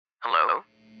Hello?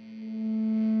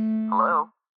 Hello?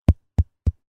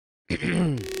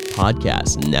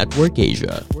 Podcast Network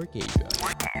Asia.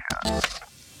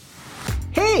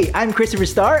 Hey, I'm Christopher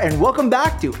Starr and welcome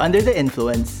back to Under the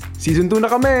Influence. Season 2 na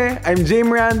kami! I'm Jay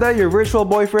Miranda, your virtual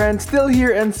boyfriend, still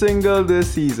here and single this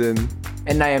season.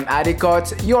 And I am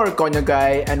Adicot, your Konyo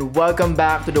guy, and welcome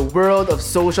back to the world of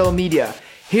social media.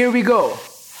 Here we go!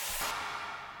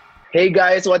 Hey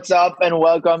guys, what's up? And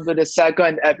welcome to the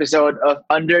second episode of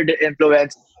Under the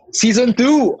Influence Season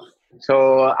 2!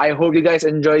 So, I hope you guys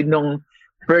enjoyed nung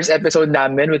first episode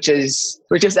namin, which is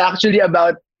actually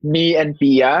about me and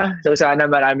Pia. So, sana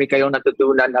marami kayong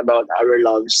natutunan about our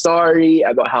love story,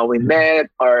 about how we met,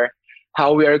 or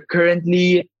how we are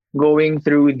currently going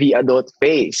through the adult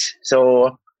phase.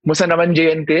 So, musta naman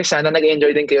Jay and Chris? Sana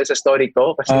nag-enjoy din kayo sa story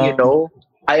ko kasi you know,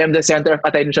 I am the center of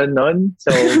attention nun.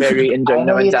 So, very enjoy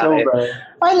naman sa akin.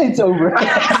 Finally, it's over.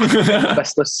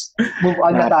 Bastos. Move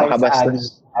on na tayo sa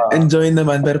Napakabastos. Enjoy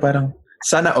naman, pero parang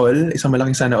sana all, isang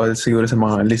malaking sana all siguro sa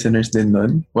mga listeners din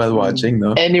nun while watching,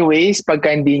 no? Anyways, pagka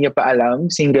hindi nyo pa alam,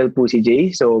 single po si Jay.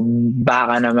 So,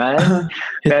 baka naman.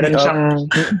 Meron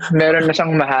na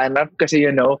siyang mahanap kasi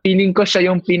you know, feeling ko siya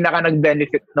yung pinaka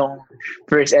nag-benefit nung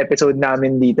first episode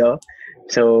namin dito.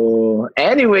 So,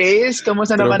 anyways,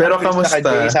 kamusta naman pero ang Chris kamusta?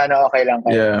 Jay? Sana okay lang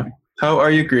kayo. Yeah. How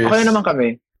are you, Chris? Okay naman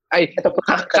kami. Ay,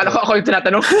 kala ko ako yung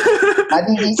tinatanong.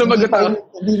 Sumagot ako.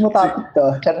 Hindi mo topic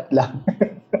to. Charot lang.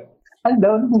 Ano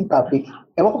daw? Hindi topic.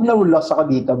 Ewan ko na-lost ako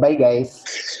dito. Bye, guys.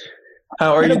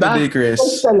 How are Ano you ba? today, Chris?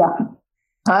 Basta lang.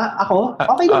 Ha? Ako?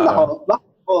 Okay lang ako. Bakit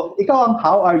ako? Ikaw ang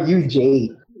how are you,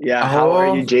 Jay? Yeah, how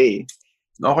are you, Jay?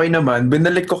 Okay naman.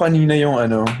 Binalik ko kanina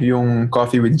yung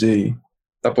Coffee with Jay.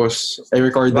 Tapos, I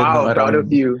recorded Wow, ng proud of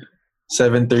around you.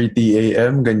 7:30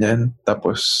 a.m., ganyan.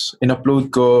 Tapos,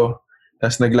 in-upload ko.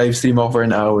 Tapos, nag-livestream ako for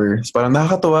an hour. Tapos, parang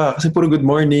nakakatuwa kasi puro good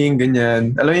morning,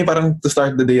 ganyan. Alam mo yung parang to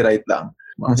start the day right lang.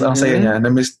 Ang saya niya.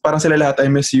 Parang sila lahat, I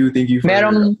miss you, thank you for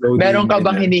uploading. Meron ka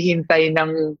bang ganyan.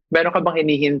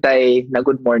 hinihintay na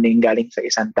good morning galing sa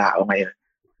isang tao ngayon?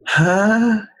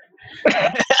 Ha?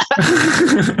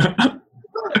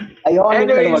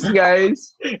 Anyways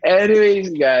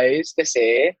guys,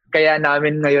 kasi kaya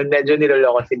namin ngayon medyo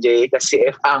niloloko si Jay kasi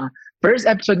if ang first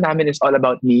episode namin is all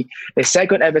about me, the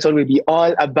second episode will be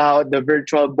all about the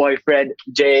virtual boyfriend,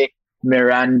 Jay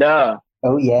Miranda.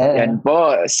 Oh, yeah. Yan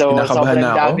po. So, Kinakabahan sobrang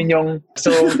na ako. dami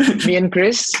me and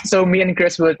Chris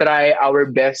will try our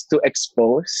best to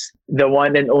expose the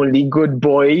one and only good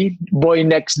boy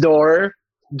next door,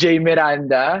 Jay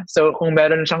Miranda. So, kung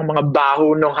meron siyang mga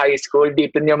baho nung high school,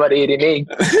 dito niya maririnig.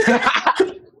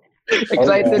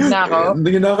 Excited na ako.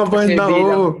 Hindi nakakabahan Kasi na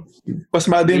ako.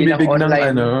 Pasmado yung bilang bibig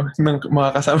online. ng mga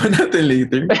kasama natin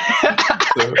later.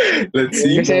 So, let's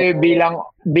see. Kasi bilang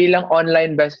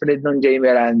online best friend ng Jay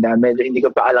Miranda, medyo hindi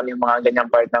ko pa alam yung mga ganyang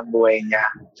part ng buhay niya.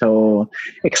 So,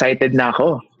 excited na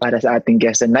ako para sa ating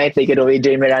guest tonight. Take it away,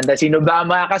 Jay Miranda. Sino ba ang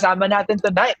mga kasama natin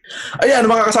tonight? Ayan,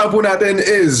 mga kasama po natin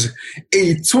is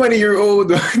a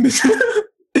 20-year-old.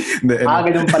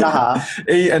 Ganun pala ha.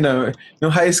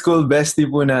 Yung high school bestie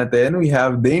po natin, we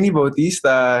have Danny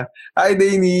Bautista. Hi,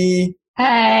 Danny!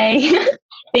 Hi!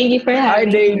 Thank you for Hi,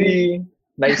 having me. Davey.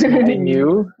 Nice meeting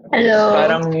you. Hello.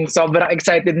 Parang sobrang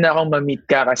excited na akong ma-meet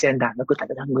ka kasi ang dami ko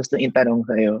talagang gusto itanong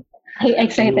sa'yo. Ay,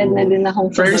 excited na din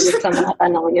akong sumagot sa mga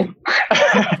tanong niyo.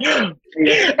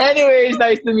 Anyways,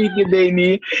 nice to meet you,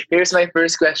 Danny. Here's my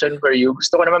first question for you.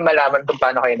 Gusto ko naman malaman kung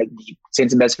paano kayo nag-meet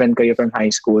since best friend kayo from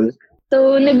high school.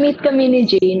 So, nag-meet kami ni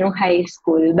Jay nung high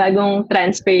school. Bagong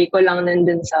transfer ko lang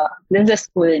dun sa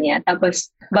school niya. Tapos,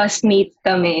 busmate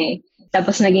kami.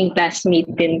 Tapos, naging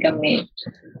classmate din kami.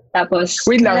 Tapos,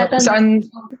 Wait lang,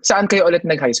 saan kayo ulit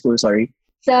nag-high school? Sorry.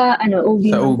 Sa,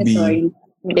 OB. Sa OB. Sorry.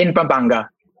 In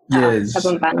Pampanga. Yes. Sa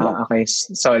Pampanga. Okay,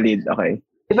 solid. Okay.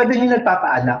 Di ba doon yung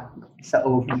nagpapaanak sa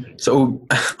OB? So,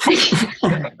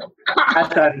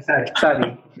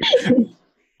 Sorry.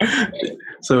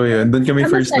 so yun, doon kami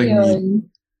first Kamusta nag-meet. yun?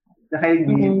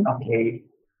 Nakain okay.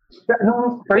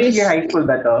 Nung first year high school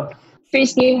ba to?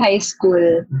 First year high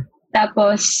school.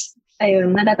 Tapos,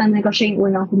 ayun, natatanda ko siya yung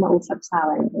unang kumausap sa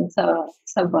akin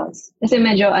sa bus. Kasi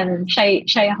medyo, shy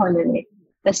ako nun eh.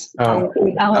 Tapos,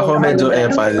 Ako medyo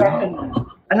epal.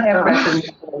 Anong impression mo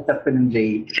sa usap ko ng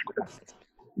Jay?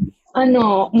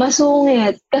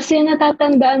 Masungit. Kasi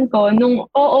natatandaan ko,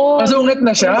 Masungit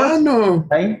na siya? Ano?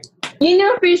 Ay? yun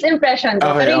yung first impression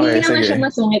ko. Okay, pero hindi okay, naman sige. siya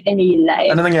masungit in real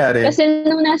life. Ano nangyari? Kasi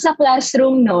nung nasa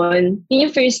classroom nun, yun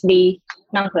yung first day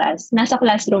ng class. Nasa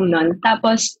classroom nun.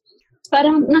 Tapos,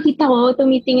 parang nakita ko,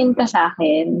 tumitingin ka sa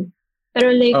akin. Pero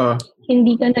like, Oh.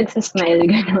 hindi ka nagsasmile,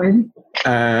 gano'n.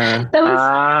 Tapos,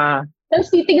 Tapos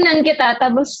titignan kita,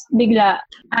 tapos bigla,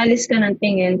 alis ka ng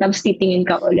tingin, tapos titingin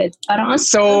ka ulit. Parang, meron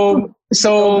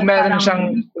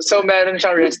parang- meron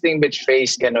siyang resting bitch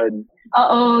face, ganun.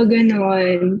 Oo,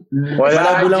 ganun.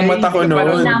 Malabo lang Jay, mata ko hindi ka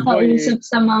noon. parang- Nakausap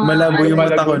sa mga... Malabo yung Ay,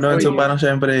 mata ko good noon. for So you. parang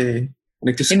syempre,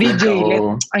 nagsiskip Hindi, Jay. ako.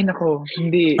 Ay, nako.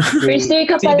 Hindi. First year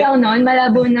ka pa lang noon,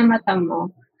 malabo na mata mo.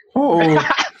 Oo.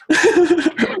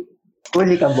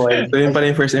 Huli ka, boy. So yun pala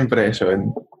yung first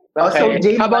impression. Okay. So,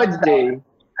 Jay, How about Jay?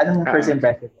 Anong first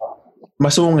impression mo?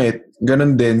 Masungit.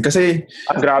 Ganun din. Kasi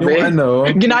Grabe. yung ano,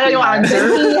 Ginaya yung answer.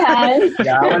 Sabihan.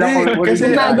 Yeah, wala ko. Kasi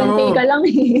Gumaganti ano, ka lang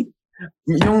eh.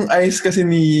 yung eyes kasi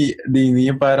ni Dini,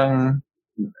 yung parang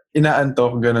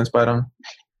inaantok, ganun. Parang,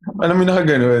 alam mo,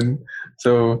 nakaganon.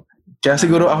 So, kaya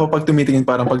siguro ako pag tumitingin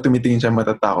siya,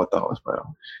 matatakot ako.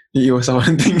 Parang, iiwas ako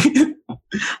ng tingin.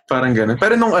 Parang ganun.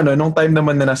 Pero nung time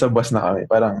naman na nasa bus na kami,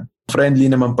 parang friendly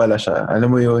naman pala siya. Alam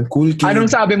mo yun, cool kid.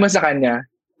 Anong sabi mo sa kanya?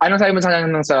 Anong sabi mo sa kanya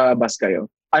nung sa bus kayo?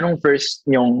 Anong first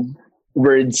yung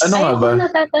words? Ano nga ba?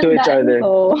 To each other.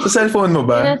 Ko. Sa cellphone mo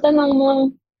ba? Tinatanong mo,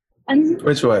 ano?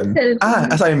 Which one? Cellphone.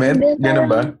 Assignment? Hindi, Ganun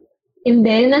ba?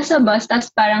 Hindi, nasa bus,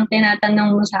 tapos parang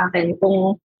tinatanong mo sa akin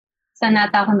kung saan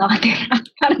nata ako nakatira.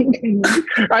 Parang ganun.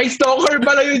 Ay, stalker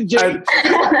pala yung Jay.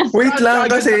 Wait lang,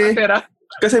 Saan kasi nakatira?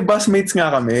 busmates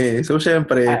nga kami. So,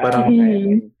 syempre, parang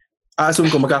assume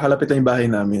ko magkakalapit lang yung bahay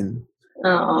namin.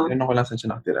 Oo. Ano ko lang saan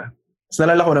siya nakatira. Tapos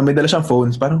nalala ko na may dala siyang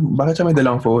phones. Parang, bakit siya may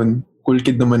dalang phone? Cool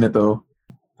kid naman ito.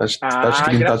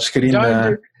 Touchscreen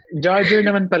na. Judger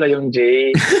naman pala yung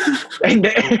Jay.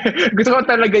 Hindi. Gusto ko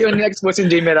talaga yun i-expose yung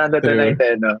Jay Miranda tonight,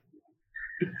 no?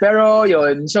 Pero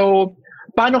yun, so,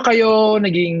 paano kayo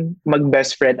naging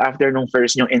mag-best friend after nung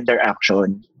first yung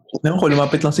interaction? Naman ko,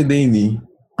 lumapit lang si Danny.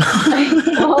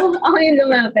 Oo, ako yung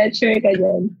lumapit. Sure ka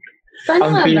dyan. Paano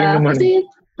Ang nga feeling ba? naman. Kasi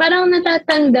parang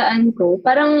natatandaan ko,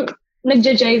 parang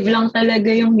nagja-jive lang talaga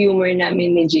yung humor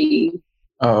namin ni Jay.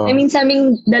 Oo. I mean, sa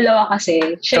aming dalawa kasi,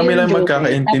 siya Kami yung lang joker.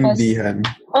 magkakaintindihan.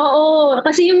 Tapos, oo,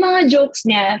 kasi yung mga jokes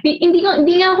niya, hindi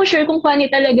nga ako sure kung funny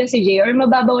talaga si Jay or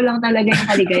mababaw lang talaga yung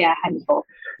kaligayahan ko.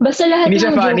 Basta lahat Hindi ng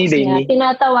siya funny, jokes niya, Danny.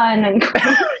 tinatawanan ko.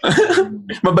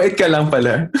 Mabait ka lang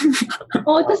pala.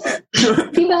 Oo, tapos,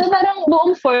 diba parang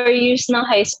buong 4 years ng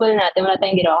high school natin, wala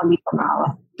tayong ginawa kundi tumawa.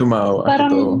 Tumawa. Parang,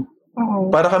 Totoo. oo.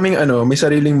 Para kaming may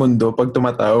sariling mundo pag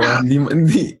tumatawa. hindi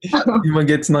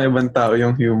magets ng ibang tao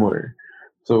yung humor.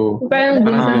 So, Parang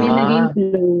doon kami naging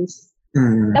close.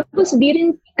 Tapos di rin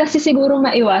kasi siguro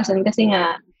maiwasan kasi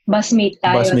nga busmate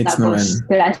tayo Busmates tapos naman.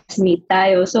 classmate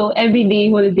tayo. So every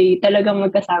day, whole day, talagang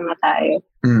magkasama tayo.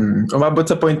 Umabot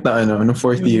sa point na nung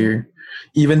fourth year,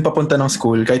 even papunta ng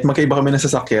school, kahit magkaiba kami ng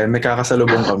sasakyan,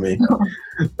 nagkakasalubong kami.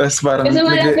 Tapos parang Kasi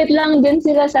malapit lang din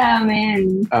sila sa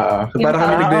amin. so parang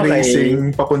kami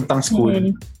nagre-racing papuntang school.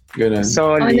 Ganun.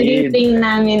 Solid. Nag-rating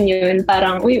namin yun.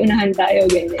 Parang, uy, unahan tayo,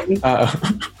 ganyan.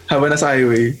 Habang nasa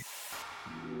highway.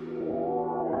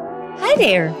 Hi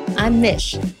there, I'm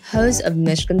Mish, host of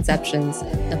Mishconceptions,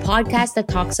 the podcast that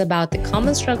talks about the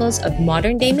common struggles of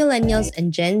modern-day millennials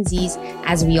and Gen Zs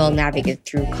as we all navigate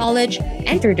through college,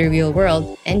 enter the real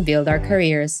world, and build our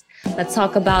careers. Let's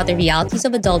talk about the realities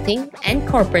of adulting and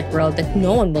corporate world that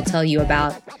no one will tell you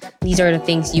about. These are the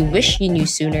things you wish you knew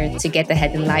sooner to get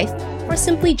ahead in life or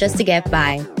simply just to get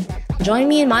by. Join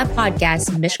me in my podcast,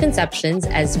 Mishconceptions,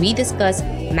 as we discuss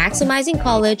maximizing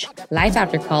college, life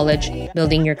after college,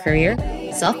 building your career,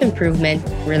 self-improvement,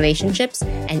 relationships,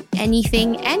 and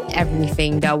anything and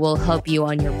everything that will help you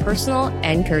on your personal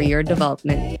and career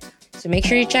development. So make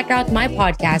sure you check out my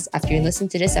podcast after you listen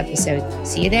to this episode.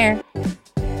 See you there.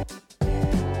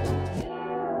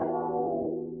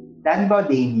 Dan ba o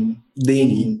Danny?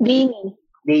 Danny. Danny.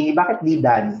 Danny, bakit di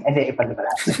Dan? Hindi, iba pala.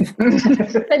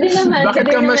 Pwede naman. Bakit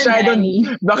pwede ka naman, Danny.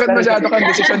 Bakit masyado kang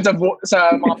decision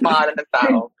sa mga pangalan ng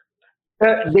tao?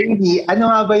 Danny,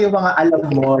 ano nga ba yung mga alam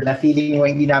mo na feeling mo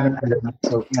hindi namin alam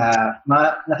so, na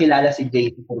nakilala si Jay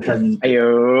sa social media?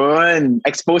 Ayun.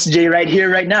 Expose Jay right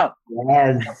here, right now.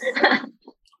 Yes.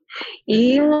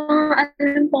 Yung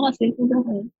alam po kasi.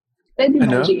 Pwede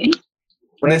Ano? mo, Jay.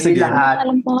 Pwede Sige. lahat.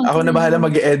 Alam po kasi. Ako na bahala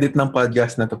mag-edit ng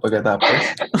podcast na to pagkatapos.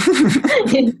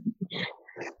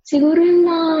 Siguro yung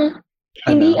mga,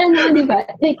 hindi di ba?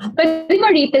 Like, pwede ba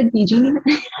rated PG?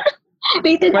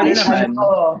 Rated Pwede PG. naman.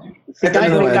 Ito na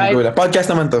naman, go lang. Podcast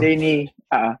naman to. Danny,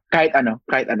 kahit ano.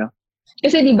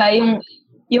 Kasi di ba yung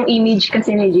image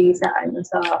kasi ni Jay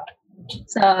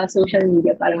sa social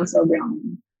media parang sobrang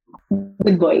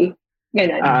good boy.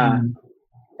 Ganun.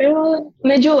 Pero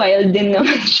medyo wild din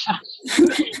naman siya.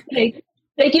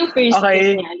 like yung first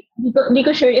Okay. kiss niya. Di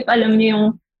ko sure if alam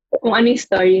niyo kung ano yung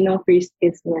story ng first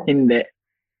kiss niya.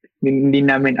 Hindi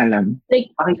namin alam. Like,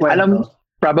 Pakikwento. Alam,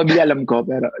 Probably alam ko,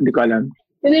 pero hindi ko alam.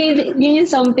 Yun yung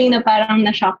something na parang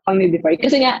na-shock kami before.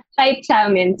 Kasi nga, type sa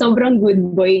amin, sobrang good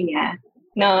boy niya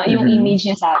na yung image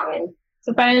niya sa amin.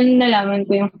 So parang nalaman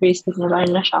ko yung first na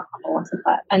parang na-shock ako. So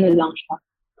ano lang siya.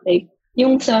 Like,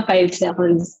 yung sa 5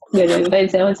 seconds, gano'n. 5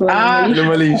 seconds.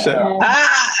 Lumali siya.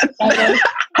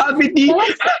 Happy tea!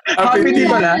 Happy tea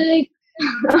pala.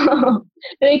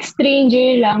 Like,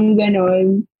 stranger lang,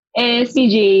 gano'n. Si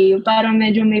Jay, parang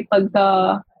medyo may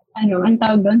pagka, ang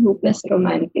tawag doon, hopeless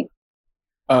romantic.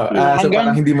 So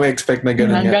parang hindi mo expect na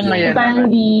gano'n hanggang ngayon. Parang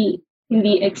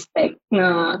hindi expect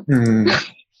na...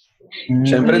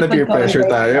 Siyempre, na-peer-pressure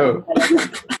tayo.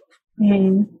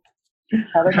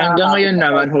 Hanggang ngayon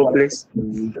naman, hopeless.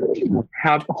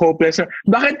 Hopeless.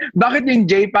 Bakit yung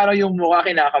Jay parang yung mukha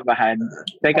kinakabahan?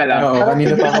 Teka lang. Oo,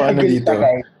 kanina pa ako dito.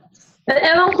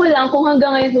 Ewan ko lang kung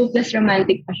hanggang ngayon hopeless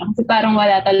romantic pa siya. Kasi parang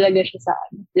wala talaga siya sa...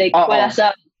 Like, wala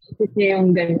sa...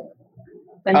 yung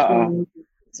gano'n.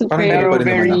 Super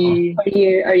very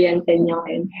career-oriented niya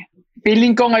ngayon.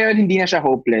 Feeling ko ngayon hindi na siya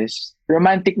hopeless.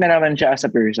 Romantic na naman siya as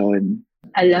a person.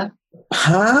 Ala?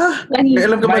 Ha? May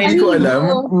alam ka ba? Hindi ko alam.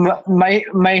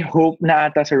 May hope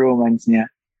na ata sa romance niya.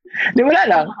 Di, wala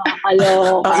lang.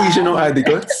 Ang issue ng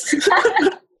adikots?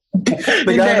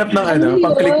 Naghahanap ng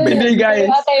pang-clickbait. Hindi,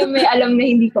 guys. Tayo may alam na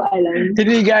hindi ko alam.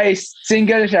 Hindi, guys.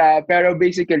 Single siya, pero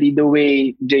basically the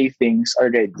way Jay thinks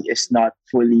already is not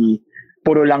fully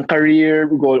puro lang career,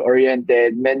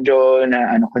 goal-oriented. Medyo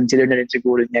na, consider na rin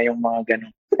siguro niya yung mga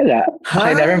ganun. Wala.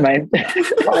 Okay, never mind.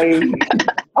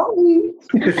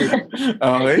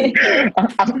 Okay.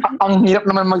 Ang hirap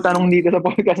naman magtanong dito sa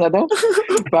podcast na to.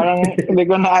 Parang hindi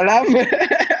ko na alam.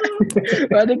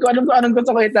 Hindi ko alam kung anong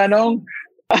gusto ko itanong.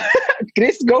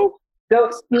 Chris, go!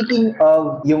 So, speaking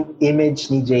of yung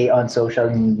image ni Jay on social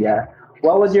media,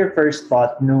 what was your first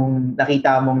thought nung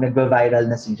nakita mong nagva-viral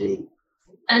na si Jay?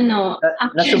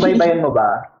 Nasubaybayan mo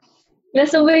ba?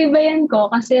 Nasubaybayan ko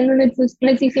kasi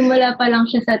nagsisimula pa lang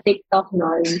siya sa TikTok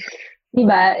noon.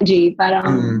 Diba, Jay?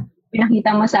 Parang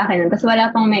pinakita mo sa akin. Tapos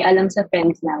wala pang may alam sa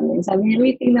friends namin. Sabi niya,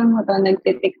 wait, tingnan mo to,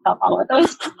 nagtitiktok ako.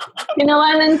 Tapos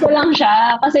tinawanan ko lang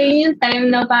siya. Kasi yun yung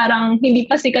time na parang hindi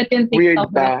pa sikat yung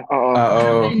TikTok. Weird pa.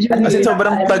 Oo. Kasi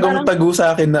sobrang tagong-tago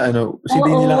sa akin na si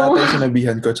Dini lang ata yung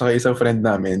sinabihan ko tsaka isang friend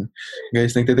namin.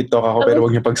 Guys, nagtitiktok ako pero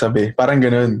huwag niyo pagsabi. Parang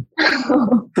ganun.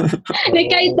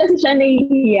 Like, kahit kasi siya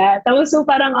nahihiya. Tapos so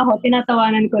parang ako,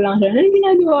 tinatawanan ko lang siya. Ano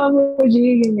ginagawa mo,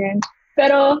 Jay? Ganyan.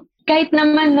 Pero kahit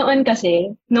naman noon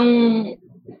kasi, nung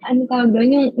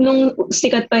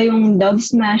sikat pa yung Dove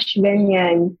Smash,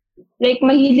 ganyan. Like,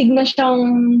 mahilig na siyang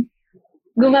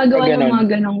gumagawa ng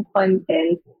mga ganong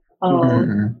content.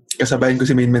 Kasabayan ko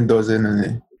si Maine Mendoza nun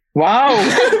eh. Wow!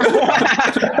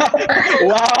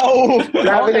 Wow!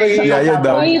 Okay.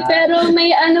 Uy, pero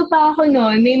may pa ako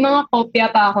noon, may mga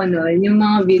kopya pa ako noon, yung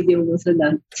mga video mo sa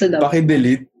Dove.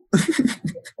 Paki-delete?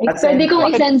 Pwede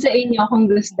kong isend sa inyo kung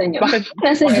gusto nyo.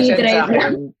 Nasa G-Drive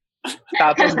lang.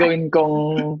 Tapos gawin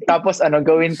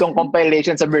kong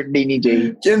compilation sa birthday ni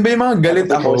Jay. Yan ba yung mga galit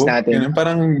ako? Yan,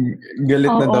 parang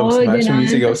galit na Dove Smash,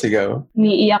 sumisigaw-sigaw.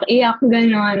 Niiyak-iyak,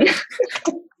 gano'n.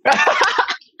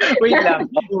 Wait lang.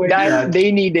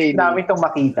 Danny. Namin itong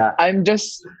makita. I'm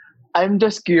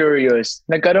just curious.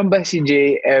 Nagkaroon ba si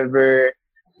Jay ever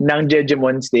ng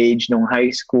Jejemon stage nung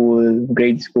high school,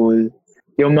 grade school?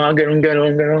 Yung mga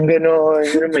ganon.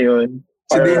 Ano mo yun?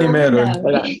 Si Danny meron.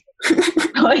 Wala.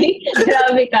 Hoy,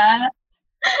 grabe ka.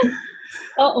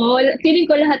 Oo, feeling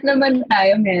ko lahat naman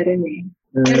tayo meron eh.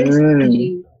 Pero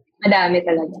madami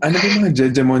talaga. Ano ba yung mga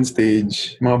Jejemon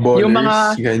stage? Mga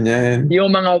ballers, ganyan. Yung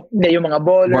mga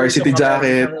ballers. Varsity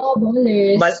jacket.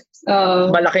 Ballers.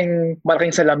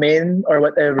 Malaking salamin or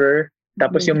whatever.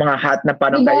 Tapos yung mga hat na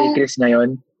parang kay Chris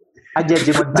ngayon.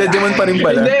 Jejemon pa rin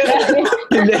pala.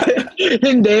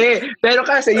 Hindi. Pero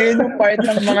kasi yun yung part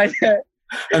ng mga...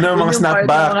 mga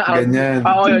snapback, ganyan.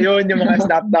 Oo, yun, yung mga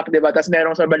snapback, diba? Tapos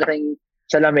merong sobrang laking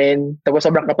salamin, tapos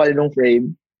sobrang kapal nung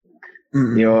frame.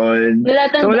 Yun.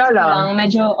 Wala lang.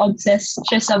 Medyo obsessed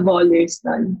siya sa ballers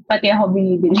nun. Pati ako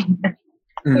binibili na.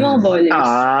 Yung mga ballers.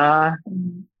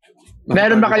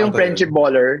 Meron ba kayong friendship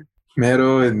baller?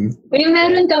 Meron.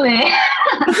 Meron kami.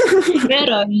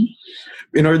 Meron.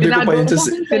 In-order ko pa yun sa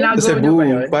Cebu.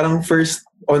 Parang first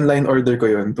online order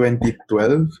ko yun, 2012,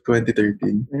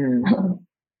 2013.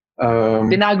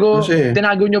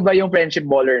 Tinago nyo ba yung friendship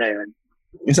baller na yun?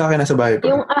 Yung sa akin nasa bahay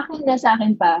pa. Yung akin nasa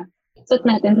akin pa. Suot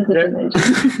natin sa susunod.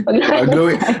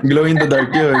 Glow in the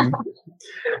dark yun.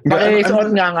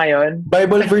 Pakisuot nga ngayon.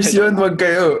 Bible verse yun, wag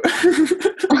kayo.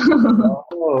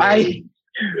 Ay,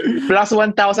 plus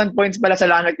 1,000 points pala sa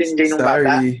langit yung Jay nung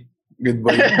bata. Good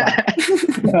boy.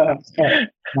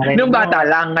 Nung bata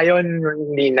lang, ngayon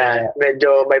hindi na.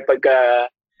 Medyo may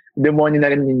demonyo na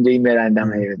rin yung Jay Miranda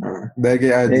ngayon. Dahil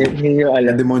kay Adi, Hindi nyo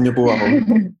alam. demonyo po ako.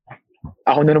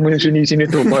 Ako na naman yung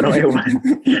sinisinito, parang ewan.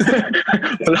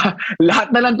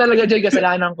 Lahat na lang talaga, Jay,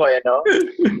 kasalanan ko, no?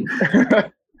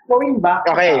 Going back.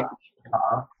 Okay.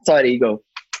 Sorry, go.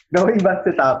 Going back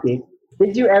to topic.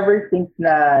 Did you ever think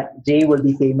na Jay will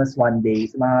be famous one day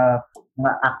sa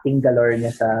mga acting galore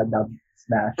niya sa Dub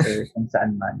Smash or kung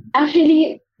saan man?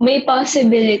 Actually, may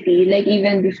possibility, like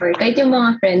even before, kahit yung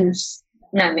mga friends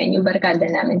namin, yung barkada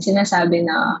namin, sinasabi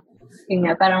na, yun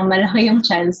nga, parang malaki yung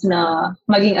chance na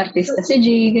maging artista si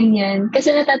Jay, ganyan.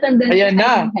 Kasi natatanda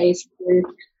na high school.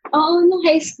 Oo, nung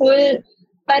high school,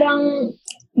 parang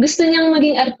gusto niyang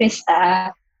maging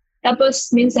artista. Tapos,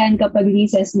 minsan kapag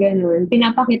recess, ganun,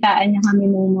 pinapakitaan niya kami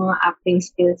ng mga acting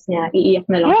skills niya. Iiyak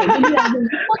na lang.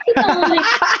 Pakita mo,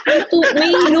 may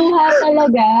luha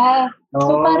talaga.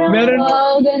 So, parang,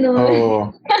 wow, ganun. Oo.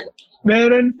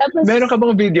 Meron ka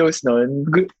bang videos nun?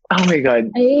 Oh my God.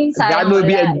 Ay, that will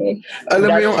be alam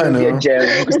mo yung ano?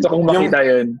 Gem. Gusto kong makita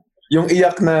yun. Yung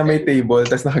iyak na may table,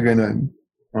 tas nakaganon.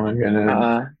 Oh,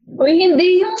 ganon. Uy,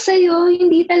 hindi yung sa'yo.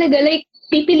 Hindi talaga. Like,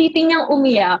 pipilitin niyang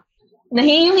umiyak. Yung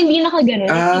hindi nakaganon.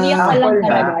 Iiyak ka lang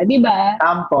talaga. Diba?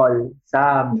 Sample.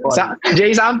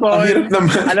 Jay, sample. Ang hirap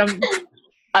naman.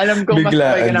 Alam kong mas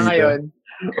okay ka na ngayon.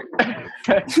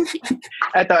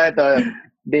 Eto.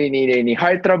 Danny.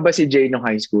 Heartthrob ba si Jay nung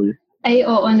high school? Ay,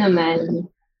 oo naman.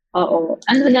 Oo.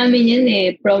 Ano namin yun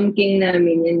prom king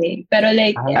namin yun Pero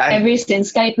like, ever since,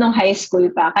 kahit nung high school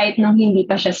pa, kahit nung hindi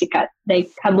pa siya sikat, like,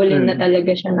 habulin na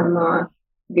talaga siya ng mga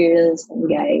girls and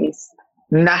guys.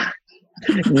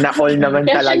 Na-all naman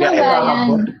talaga.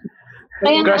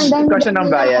 Crush ng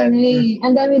bayan.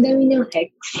 Ang dami-dami niyang ex.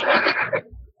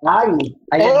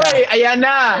 Ayan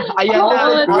na.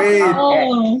 Wait.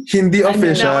 Hindi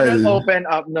official.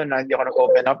 Hindi ako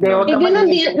nag-open up.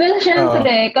 Well,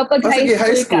 syempre, kapag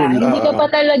high school ka, hindi ka pa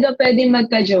talaga pwede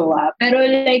magka-jowa. Pero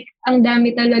like, ang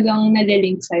dami talagang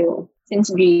nalilink sa'yo since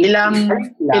grade. Ilang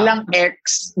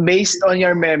ex, based on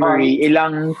your memory,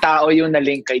 ilang tao yung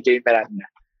nalink kay Jay Miranda?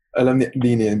 Alam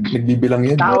din yan. Nagbibilang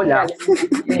yan. Tao lang.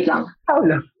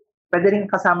 Pwede rin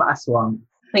kasama aswang.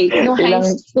 Wait, nung high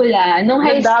school Nung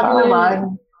high school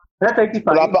naman. Wala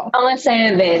 35. Mga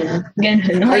 7.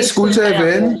 Ganun. High school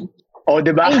 7?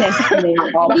 Diba? In high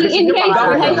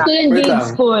school and grade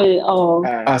school.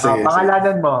 Sige.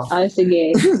 Pangalanan mo.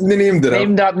 Sige. Name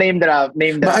drop. Name drop.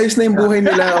 Maayos na yung buhay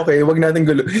nila. Okay, wag natin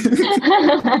gulo.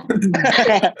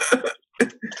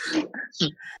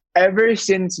 Ever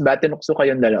since ba, tinukso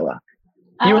kayong dalawa?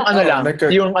 Yung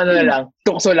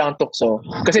tukso lang.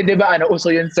 Kasi di ba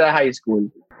uso yun sa high school?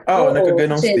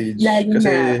 Nagkaganong stage.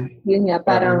 Kasi, yun nga,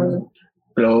 parang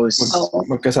close.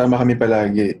 Magkasama kami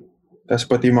palagi. Tapos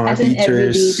pati mga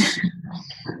teachers.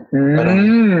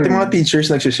 Pati mga teachers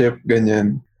nagsiship,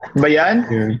 ganyan. Ba yan?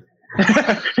 Yun.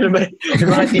 Yung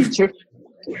mga teacher.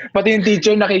 Pati yung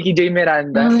teacher nakiki-Jay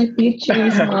Miranda. Mga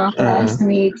teachers, mga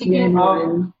classmates,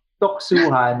 ganyan.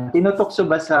 Tuksuhan. Tinutukso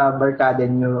ba sa barkada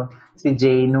niyo si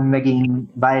Jay nung naging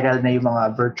viral na yung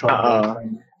mga virtual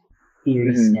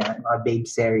series niya, mga babe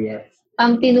series?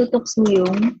 Ang tinutukso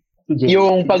yung?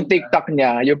 Yung pag-TikTok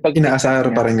niya. Inaasar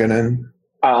parang ganun.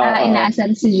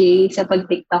 Inaasar si Jay sa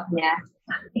pag-TikTok niya.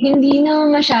 Hindi na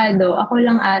masyado. Ako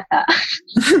lang ata.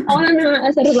 Ako lang naman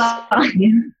asar ba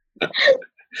kanya.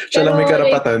 Siya lang may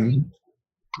karapatan.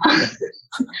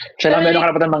 Siya lang may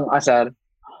karapatan mang asar.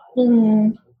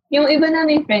 Yung iba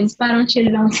naming friends, parang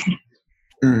chill lang sila.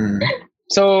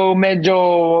 So medyo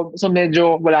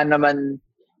wala naman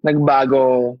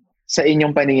nagbago sa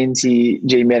inyong paningin si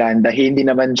Jay Miranda. Hindi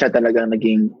naman siya talagang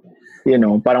naging,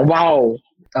 parang wow.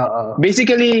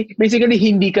 Basically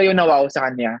hindi kayo na-wow sa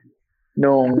kanya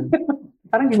nung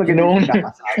parang hindi maganda.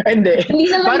 Hindi.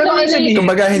 Parang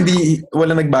kumbaga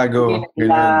walang nagbago.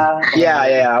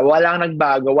 Yeah. Walang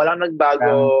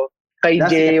nagbago kay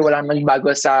Jay, walang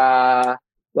nagbago sa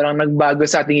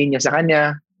tingin niya sa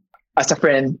kanya. As a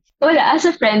friend? Wala. As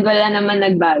a friend, wala naman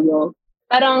nagbago.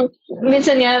 Parang,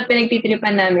 minsan nga,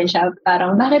 pinagtitripan namin siya.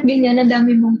 Parang, bakit ganyan? Ang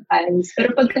dami mong fans.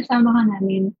 Pero pagkasama ka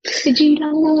namin, si Jay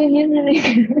lang naman yan.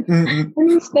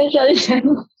 Anong special siya?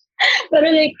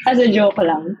 Pero like, as a joke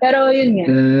lang. Pero yun nga,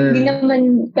 hindi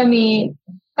naman kami,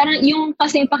 parang yung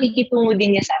kasing pakikitungo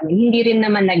din niya sa amin, hindi rin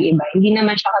naman nag-iba. Hindi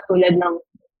naman siya katulad ng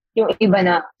yung iba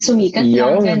na sumikat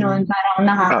lang, gano'n. Parang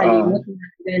nakakalimot.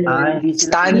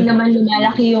 Hindi naman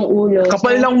lumalaki yung ulo.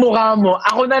 Kapal lang mukha mo.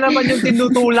 Ako na naman yung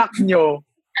tinutulak nyo.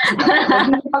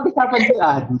 Pag-usapan si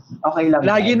Adi. Okay lang.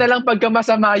 Lagi na lang pagka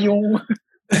masama yung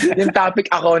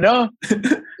topic ako, no?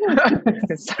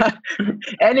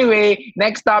 Anyway,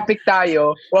 next topic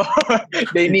tayo.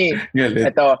 Denny,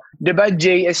 Galit. ito, di ba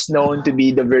Jay is known to be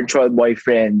the virtual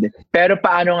boyfriend? Pero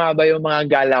paano nga ba yung mga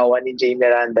galawan ni Jay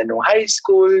Miranda nung high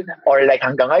school or like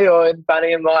hanggang ngayon? Paano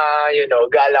yung mga,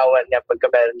 galawan niya pagka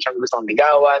meron siyang gustong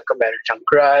ligawan, kung meron siyang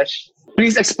crush?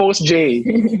 Please expose Jay.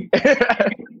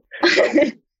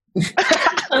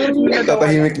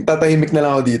 Tatahimik na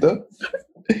lang ako dito.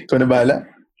 Ikaw na bahala.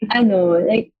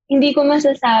 Hindi ko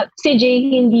masasabi. Si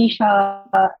Jay, hindi siya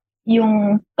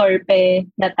yung torpe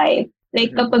na type.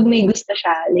 Like, kapag may gusto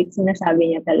siya, like,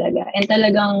 sinasabi niya talaga. And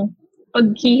talagang,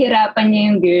 paghihirapan niya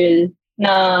yung girl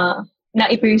na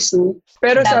i-pursue.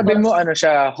 Pero sabi mo,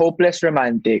 siya, hopeless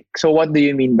romantic. So, what do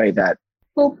you mean by that?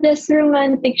 Hopeless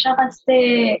romantic siya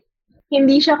kasi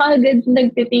hindi siya kaagad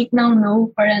nagtitake ng no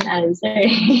for an answer.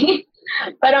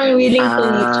 Parang willing to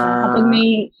wait siya kapag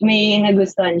may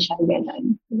nagustuhan siya,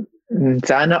 gano'n.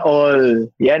 Sana all.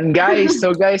 Yan guys.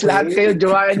 So guys, lahat kayo,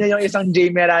 jowain niyo yung isang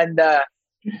Jay Miranda.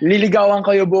 Liligawan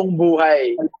kayo buong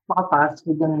buhay. Makapas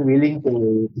with yung willing to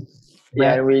wait.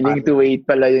 Yan, willing to wait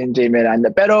pala yung Jay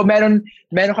Miranda. Pero meron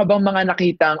ka bang mga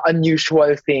nakitang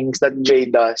unusual things that Jay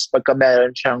does pagka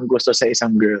meron siyang gusto sa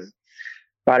isang girl?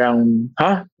 Parang,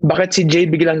 bakit si Jay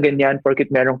biglang ganyan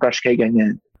porkit merong crush kay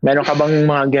ganyan? Meron ka bang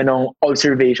mga ganong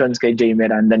observations kay Jay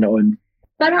Miranda noon?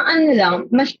 Parang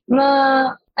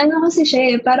kasi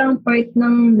siya parang part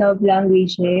ng love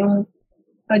language niya, yung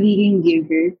pagiging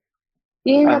giver.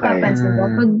 Yun yung napapansin ko,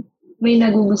 pag may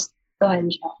nagugustuhan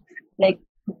siya. Like,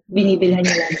 binibilhan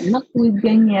niya lang ng food,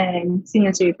 ganyan,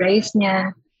 sinasurprise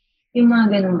niya, yung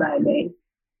mga ganong bagay.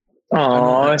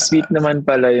 Oh, sweet naman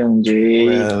pala yung Jay.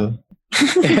 Well,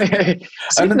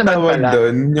 anong tawag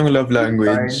doon? Yung love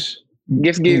language?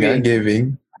 Gift giving.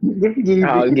 Giving.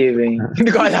 Giving.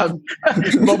 Hindi ko alam.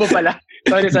 Bobo pala.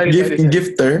 Sorry.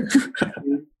 Gifter?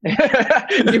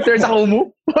 Gifter sa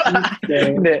Kumu?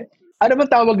 Hindi. Ano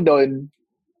bang tawag doon?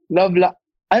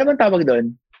 Ano bang tawag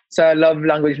doon? Sa love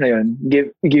language na yun?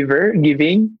 Giver?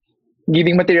 Giving?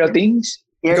 Giving material things?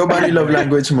 Ikaw ba yung love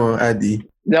language mo, Adi?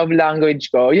 Love language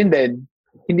ko, yun din.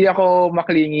 Hindi ako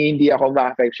maklingi, hindi ako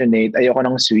ma-affectionate. Ayoko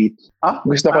ng sweet.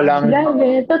 Gusto ko lang...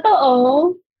 Grabe,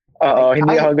 totoo. Oo,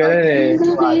 hindi ako ganun eh.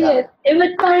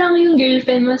 Ba't parang yung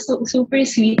girlfriend mo super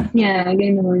sweet niya,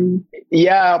 ganun.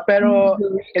 Yeah, pero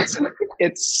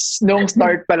it's nung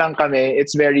start pa lang kami, it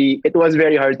was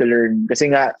very hard to learn. Kasi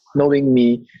nga, knowing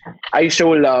me, I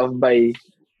show love by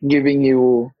giving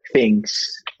you things.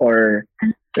 Or,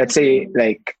 let's say,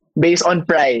 like, based on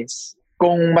price.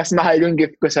 Kung mas mahal yung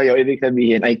gift ko sa'yo, ibig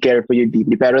sabihin, I care for you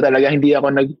deeply. Pero talaga hindi ako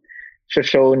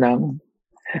nag-show ng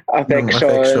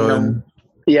affection.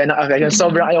 Ng affection.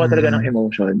 Sobrang ayaw talaga ng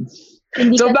emotion.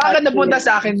 So bakit napunta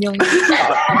sa akin yung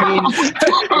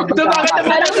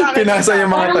Pinasa yung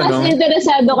mga tanong. Mas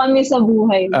interesado kami sa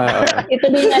buhay. Ito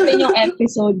din natin yung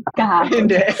episode kahapon.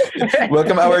 Hindi.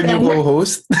 Welcome our new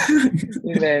co-host.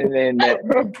 Hindi.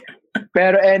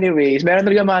 Pero anyways, meron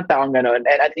talaga mga taong ganon.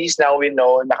 And at least now we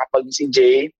know na kapag si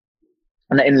Jay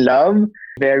na in love,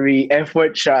 very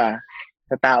effort siya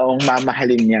sa taong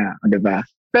mamahalin niya. Diba?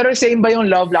 Pero same ba yung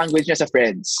love language niya sa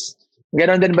friends?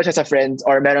 Ganon din ba siya sa friends?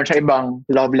 Or meron siya ibang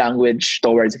love language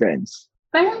towards friends?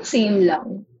 Parang same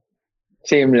lang.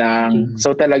 Same lang.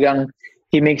 So talagang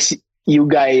he makes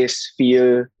you guys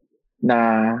feel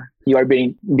na you are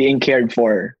being cared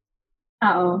for.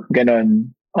 Oo.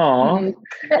 Ganon. Oh,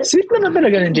 sweet naman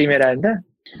talaga ng Jay Miranda.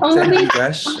 Mabait.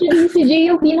 Actually, si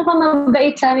Jay yung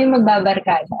pinakamabait sa amin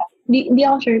magbabarkada. Di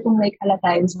ako sure kung like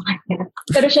halatayin sa kanya.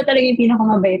 Pero siya talaga yung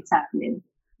pinakamabait sa amin.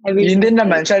 Yun din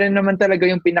naman. Siya rin naman talaga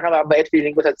yung pinakamabait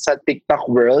feeling ko sa TikTok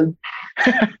world.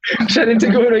 Siya rin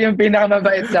siguro yung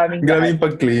pinakamabait sa amin. Grabe yung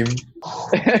pag-claim.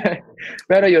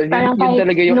 Pero yun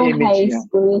talaga yung image niya.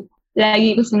 School,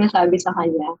 lagi ko sinasabi sa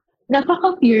kanya,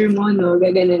 napaka-pure mo, no?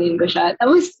 Gaganunin ko siya.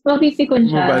 Tapos, mapipikon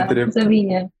siya. Sabi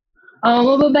niya,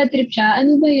 mababad trip siya.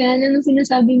 Ano ba yan? Anong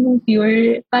sinasabi mong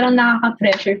pure? Parang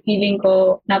nakaka-pressure. Feeling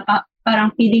ko,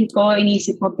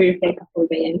 inisip mo perfect ako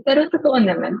ba yan? Pero totoo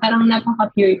naman. Parang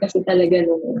napaka-pure kasi talaga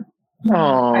nung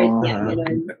art niya.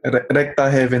 Recta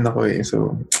heaven ako eh.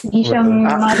 So, hindi siya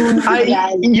marunong.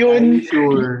 Yun.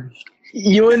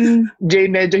 Yun,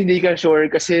 Jay, medyo hindi ka sure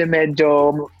kasi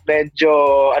medyo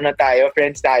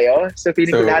friends tayo. So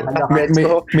feeling ko lahat ng friends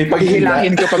ko,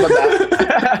 hihilahin ko pababa.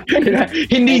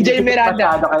 Hindi Jay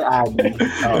Miranda.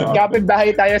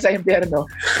 Kapit-bahay tayo sa impyerno.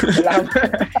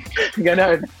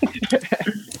 Ganon.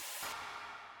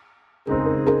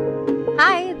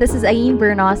 Hi, this is Ayin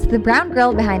Bernos, the brown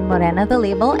girl behind Morena the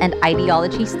Label and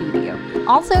Ideology Studio,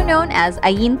 also known as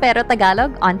Ayin Pero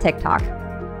Tagalog on TikTok.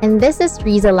 And this is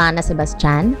Riza Lana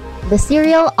Sebastian, the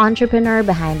serial entrepreneur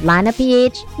behind Lana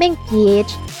PH, Mink PH,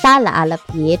 Sala Ala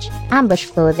PH, Ambush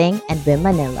Clothing, and Wim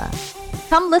Manila.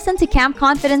 Come listen to Camp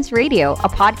Confidence Radio, a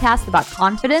podcast about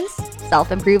confidence,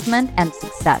 self-improvement, and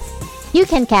success. You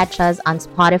can catch us on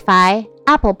Spotify,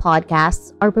 Apple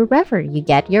Podcasts, or wherever you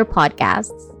get your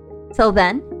podcasts. Till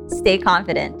then, stay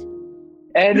confident.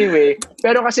 Anyway,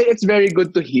 pero kasi it's very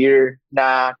good to hear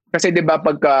na, kasi diba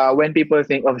pagka when people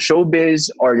think of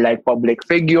showbiz or like public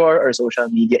figure or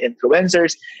social media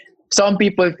influencers, some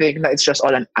people think na it's just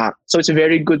all an act. So it's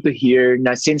very good to hear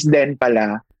na since then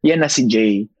pala, yan na si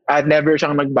Jay. At never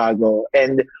siyang nagbago.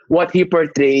 And what he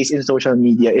portrays in social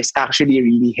media is actually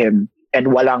really him.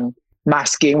 And walang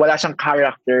masking, wala siyang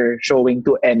character showing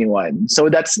to anyone. So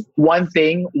that's one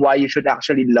thing why you should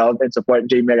actually love and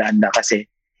support Jay Miranda kasi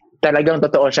talagang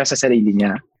totoo siya sa sarili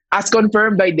niya. As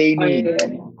confirmed by Danny.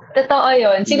 Totoo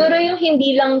yun. Siguro yung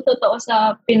hindi lang totoo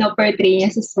sa pinoportray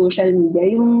niya sa social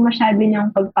media, yung masyado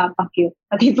niyang pagpapakute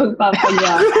pati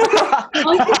pagpapagya.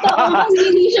 Ang totoo kasi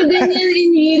hindi siya ganyan in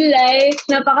real life.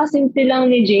 Napakasimple lang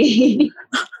ni Jay.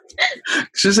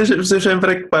 So,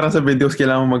 syempre, parang sa videos,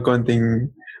 kailangan mo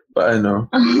magkonting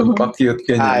pa-cute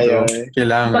ganyan.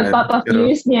 Kailangan.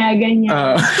 Pagpapafuse niya,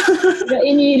 ganyan.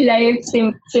 In real life,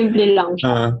 simple lang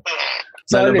siya.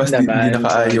 Lalabas hindi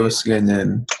nakaayos,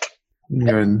 ganyan.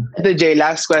 Yun. Ito, Jay,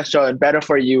 last question, pero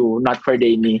for you, not for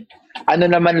Danny. Ano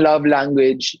naman love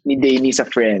language ni Danny sa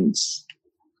friends?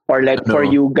 Or like for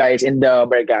you guys in the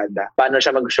Barkada? Paano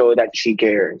siya mag-show that she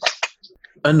cares?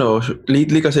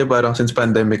 Lately kasi parang since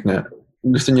pandemic na,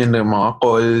 gusto niya ng mga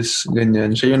calls,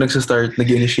 ganyan. Siya yung nag-start,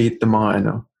 nag-initiate ng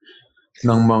mga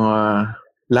ng mga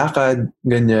lakad,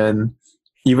 ganyan.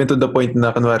 Even to the point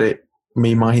na, kunwari,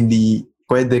 may mga hindi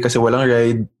pwede kasi walang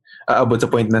ride, aabot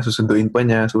sa point na susunduin pa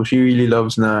niya. So, she really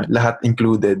loves na lahat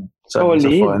included sa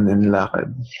fun and lakad.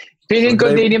 Feeling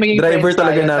ko Danny maging driver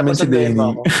talaga namin si Danny.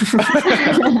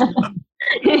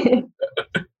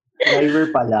 Driver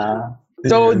pala.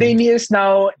 So, Danny is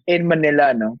now in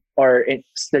Manila, no? Or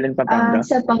still in Pampanga?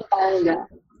 Sa Pampanga.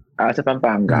 Sa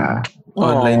Pampanga.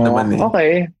 Online naman eh.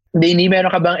 Okay. Danny, meron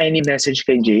ka bang any message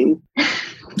kay Jay?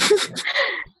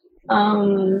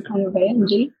 Ano ba yan,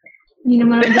 Jay? Hindi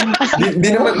naman Hindi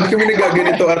kami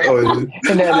nagaganito at all.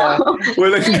 Hindi na.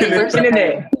 Walang ganito.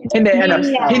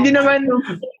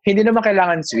 Hindi naman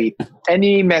kailangan sweet.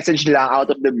 Any message lang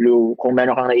out of the blue kung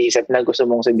meron kang naisip na gusto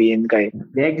mong sabihin kay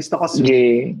gusto ko sweet.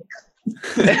 Jay.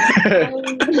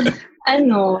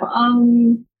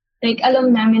 Like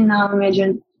alam namin na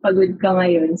medyo pagod ka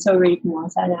ngayon sa work mo.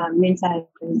 Sana minsan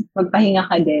magpahinga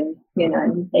ka din.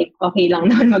 Ganun. Like okay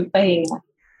lang naman magpahinga.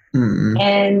 Mm-hmm.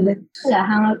 And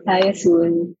hang out tayo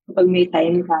soon kapag may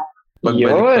time ka.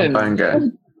 Pagbalik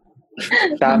Pampanga.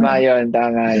 Tama yun.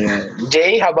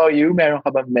 Jay, how about you? Meron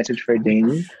ka ba message for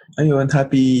Danny? Ayun,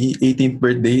 happy 18th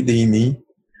birthday, Danny.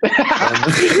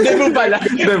 Demo pala.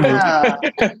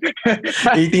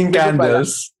 18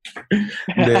 candles.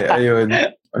 Hindi, ayun.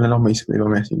 Ano lang may isip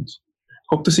ibang message.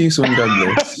 Hope to see you soon, God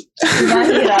bless.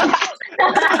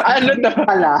 Ano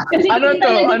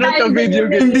to video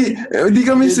game? Hindi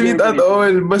kami sweet at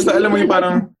all. Basta alam mo yung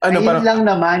parang Ayun lang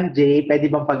naman, Jay. Pwede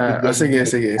bang pagbigyan?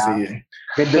 Sige.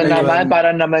 Ganda naman,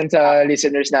 para naman sa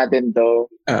listeners natin to.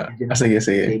 Sige.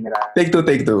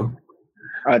 Take two.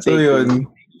 So yun,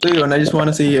 I just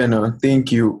wanna say,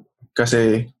 thank you.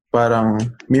 Kasi parang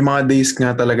may mga days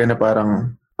nga talaga na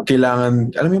parang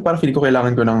kailangan, alam mo yung parang feeling ko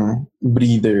kailangan ko ng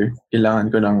breather.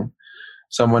 Kailangan ko ng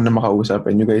someone na makausap,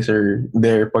 and you guys are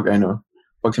there pag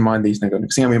sa mga days na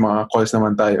gano'n. Kasi nga may mga calls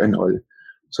naman tayo and all.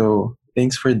 So,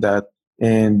 thanks for that.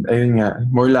 And ayun nga,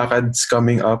 more lakads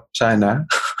coming up sana.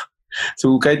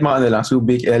 So, kahit mga lang,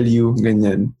 Subic, LU,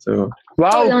 ganyan. So,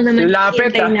 wow,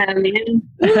 lapit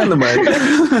Ano naman?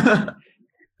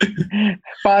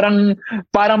 parang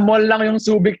mall lang yung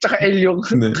Subic tsaka LU.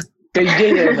 Kay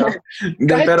Jay,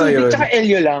 kahit pero Subic yun, tsaka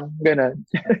LU lang, gano'n.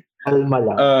 Alma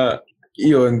lang.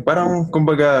 Yun, parang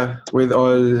kumbaga with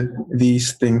all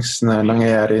these things na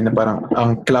nangyayari na parang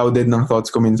ang clouded ng thoughts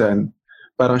ko minsan,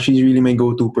 parang she's really my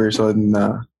go-to person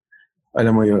na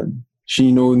alam mo yun.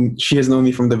 She has known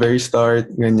me from the very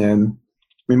start, ganyan.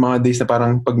 May mga days na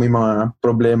parang pag may mga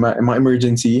problema, mga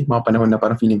emergency, mga panahon na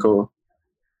parang feeling ko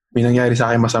may nangyari sa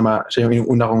akin masama, siya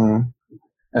yung una kong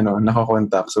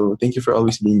nakakontak. So, thank you for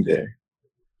always being there.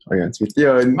 Ayun, sweet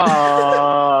yun.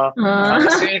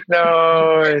 Sweet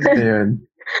nun. Ayun.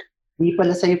 Hindi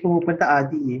pala sa'yo pumupunta,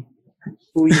 Adi eh.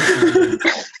 Uy.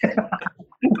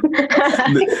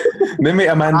 May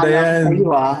Amanda yan. Sa'yo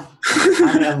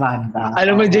May Amanda.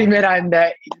 Alam mo, Jay Miranda,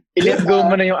 i-let go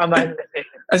mo na yung Amanda.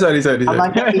 Ay, sorry.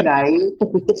 Amanda Pinay.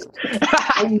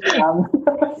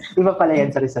 Iba pala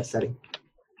yan. Sorry.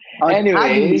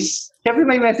 Anyways. Siyempre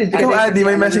may message. Ikaw, Adi,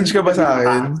 may message ka ba sa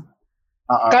akin?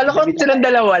 Kala ko silang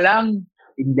dalawa lang.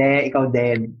 Hindi, ikaw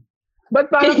din.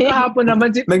 Ba't parang kahapon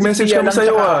naman si Nag-message kami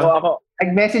sa'yo ako.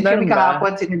 Nag-message kami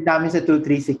kahapon, sinend namin sa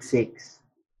 2366.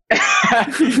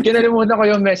 Kinalimutan ko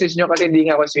yung message nyo kasi hindi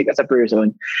nga ako sweet as a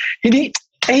person. Hindi,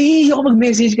 ako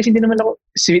mag-message kasi hindi naman ako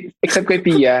sweet except kay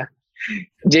Pia.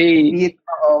 Jay.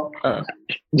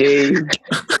 Jay.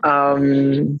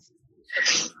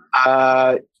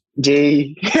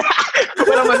 Jay.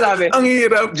 Walang masabi. Ang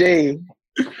hirap. Jay.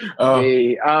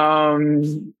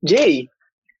 Jay.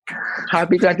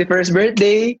 Happy 21st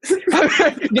birthday.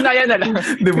 Ginaya na lang.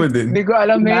 Di mo din. Hindi ko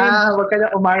alam, man. Huwag ka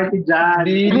na umarti dyan.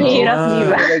 Hirap, di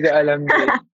ba? Hindi ko alam,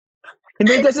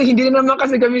 Hindi kasi, hindi naman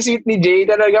kasi kami sweet ni Jay.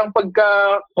 Talagang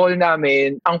pagka-call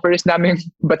namin, ang first namin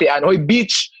batian, hoy,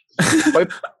 beach! Hoy,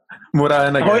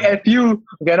 mura na gan. Hoy, FU!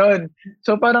 Ganon.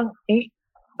 So parang,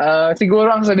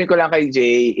 siguro ang sabi ko lang kay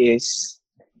Jay is,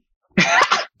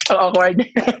 awkward.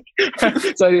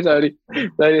 sorry.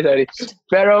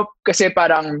 Pero kasi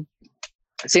parang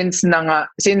since nga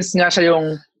siya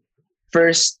yung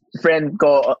first friend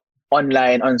ko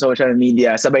online on social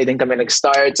media, sabay din kami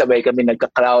nag-start, sabay kami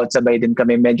nagka-cloud, sabay din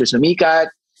kami medyo sumikat,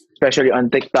 especially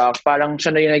on TikTok. Parang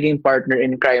siya na yung naging partner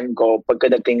in crime ko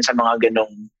pagkadating sa mga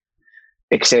ganong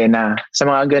eksena, sa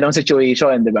mga ganong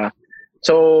situation, di ba?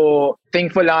 So,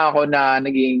 thankful lang ako na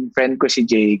naging friend ko si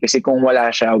Jay kasi kung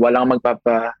wala siya, walang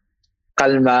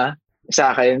magpapakalma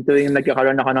sa akin tuwing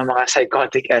nagkakaroon ako ng mga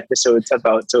psychotic episodes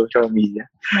about social media.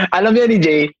 Alam niya ni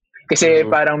Jay kasi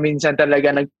parang minsan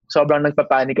talaga sobrang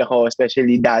nagpapanik ako,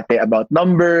 especially dati about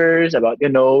numbers, about,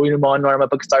 yung mga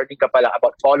normal pag-starting ka pala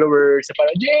about followers. So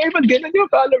parang, Jay, ba't ganun yung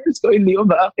followers ko? Hindi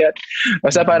umaakyat.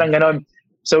 Basta parang ganon.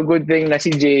 So, good thing na si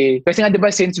Jay. Kasi nga, di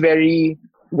ba, since very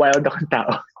wild akong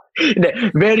tao,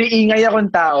 very ingay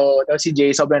akong tao. Tapos si Jay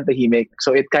sobrang tahimik.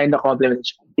 So it kind of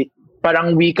complements.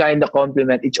 Parang we kind of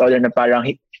complement each other na parang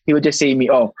he would just say me,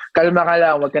 kalma ka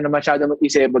lang, wag ka na masyadong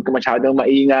mag-isip, wag ka masyadong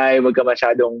maingay, wag ka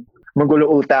masyadong magulo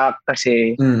utak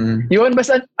kasi yun,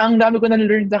 basta ang dami ko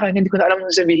na-learn sa kanya, hindi ko na alam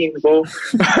kung sabihin ko.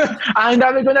 Ang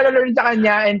dami ko na-learn sa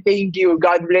kanya and thank you.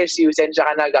 God bless you. Sensya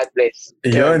ka na, God bless.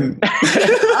 Yun.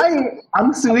 Ay,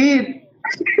 ang sweet.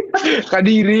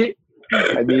 Kadiri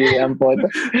ang photo.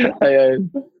 Ayun.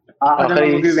 Ako na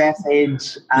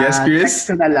mag-message. Yes, Chris?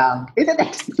 Text ko na lang.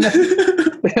 Text na.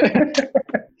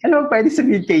 Ano pwede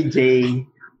sabihin kay Jay?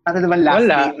 Ano naman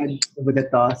last week na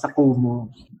to sa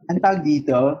Kumu? Ang tawag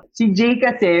dito? Si Jay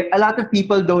kasi, a lot of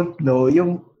people don't know,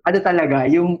 yung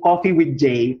yung coffee with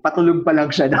Jay, patulog pa lang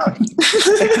siya doon.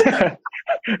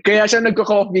 Kaya siya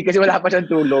nagko-coffee kasi wala pa siyang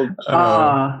tulog.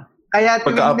 Kaya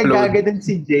tuwing nagaganon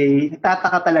si Jay,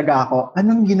 natataka talaga ako,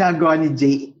 anong ginagawa ni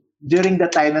Jay during the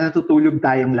time na natutulog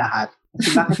tayong lahat? Kasi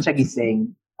bakit siya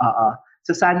gising?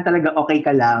 So saan talaga okay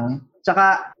ka lang?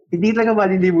 Tsaka, hindi talaga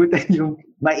malilimutan yung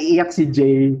maiiyak si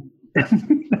Jay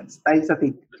tayo sa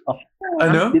TikTok.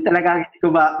 Ano? Hindi talaga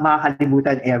ko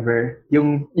makakalimutan ever.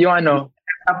 Yung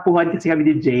tampuhan kasi kami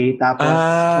ni Jay, tapos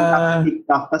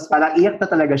TikTok, tapos parang iyak na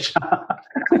talaga siya.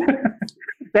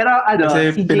 Pero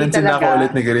kasi si Jay pinansin talaga, ako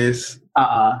ulit ni Grace.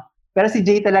 Pero si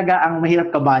Jay talaga ang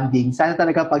mahirap ka-bonding. Sana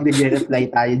talaga pag nag-reply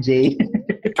tayo, Jay.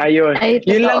 Ayun.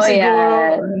 Yun lang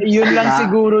Diba?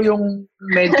 siguro yung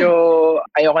medyo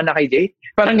ayoko na kay Jay.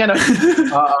 Parang gano'n.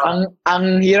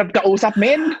 ang hirap kausap,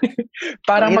 men.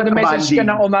 Parang mag-message ka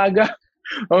ng umaga.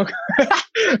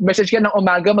 Message ka ng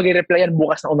umaga, mag-reply yan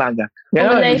bukas ng umaga.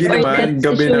 Kung life or death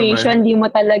situation, di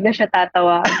mo talaga siya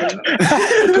tatawagan.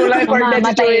 Kung life or death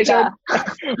situation,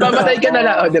 mamatay ka na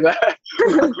lang, di ba?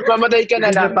 Mamatay ka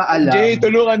na lang. Jay,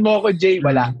 tulungan mo ako, Jay.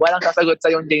 Walang sasagot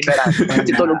sa yung Jay na lang.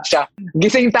 Kasi tulog siya.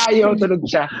 Gising tayo, tulog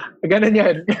siya. Ganun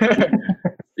yan.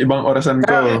 Ibang orasan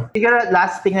ko. Siguro,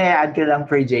 last thing na i-add ko lang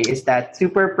for Jay is that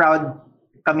super proud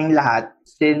kaming lahat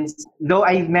since though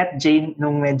I met Jay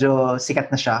nung medyo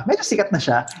sikat na siya.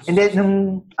 And then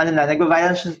nung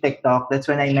nag-viral siya sa TikTok, that's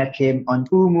when I met him on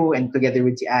Kumu and together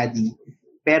with si Adi.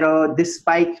 Pero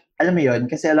despite, alam mo yun,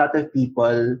 kasi a lot of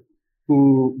people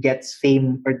who gets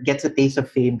fame or gets a taste of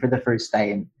fame for the first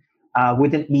time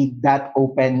wouldn't be that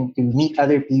open to meet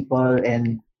other people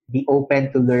and be open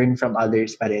to learn from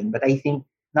others pa rin. But I think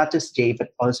not just Jay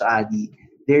but also Adi,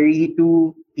 they're really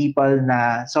two people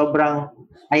na sobrang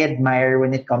I admire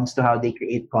when it comes to how they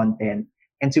create content.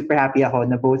 And super happy ako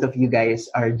na both of you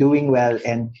guys are doing well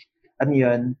and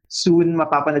soon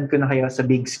mapapanood ko na kayo sa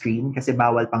big screen kasi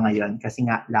bawal pa ngayon kasi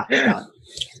nga lockdown.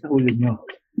 Sa ulo nyo.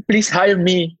 please hire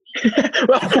me.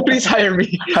 Well, please hire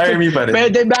me. Hire me pa rin.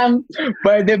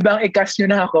 Pwede bang i-cash nyo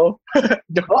na ako?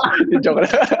 Joke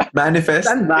lang.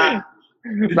 Manifest? Saan ba?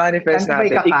 Manifest Saan ba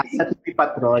natin. ikakasa sa TV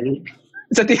Patrol?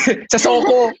 Sa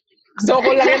Soko.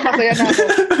 Soko lang yan, masaya na ako.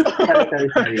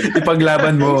 Sorry.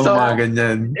 Ipaglaban mo, So, mga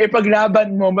ganyan.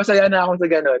 Ipaglaban mo, masaya na ako sa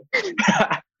ganun.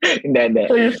 Hindi.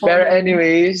 Pero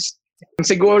anyways,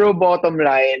 siguro bottom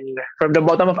line, from the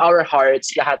bottom of our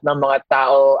hearts, lahat ng mga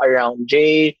tao around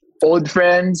Jay, old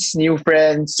friends, new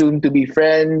friends, soon to be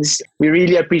friends, we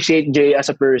really appreciate Jay as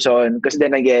a person. Because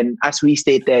then again, as we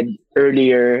stated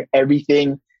earlier,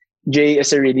 Jay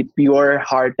is a really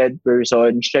pure-hearted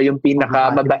person. Siya yung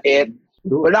pinaka-mabait.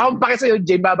 Wala akong pake sa'yo,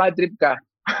 Jay, bad trip ka.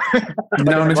 Hindi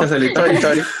na ako nagsasalita.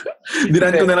 Sorry.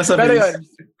 Dinan ko na lang sa Pero face. yun,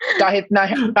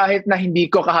 kahit na hindi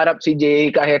ko kaharap si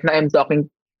Jay, kahit na I'm talking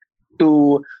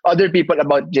to other people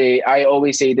about Jay, I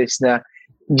always say this na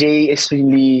Jay is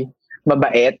really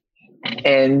mabait.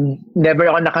 And never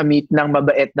ako nakamit ng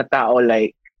mabait na tao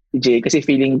like Jay kasi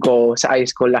feeling ko sa eyes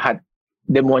ko lahat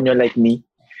demonyo like me.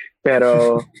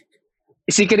 Pero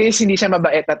si Chris hindi siya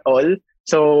mabait at all.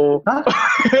 So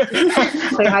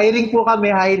Okay, hiring po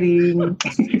kami, hiring.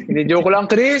 hindi, joke lang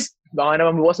Chris. Baka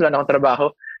naman bukas wala na akong trabaho.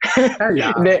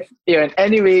 Hindi, yun.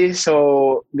 Anyway,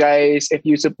 so guys, if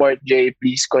you support Jay,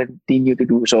 please continue to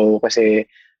do so kasi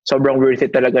sobrang worth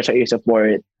it talaga siya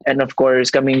i-support. And of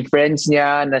course, kaming friends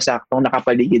niya na saktong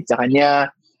nakapaligid sa kanya,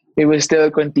 we will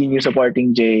still continue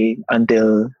supporting Jay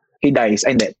until he dies.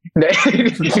 Ay, hindi.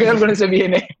 Hindi ko alam kung ano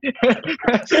sabihin eh.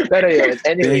 Pero yun.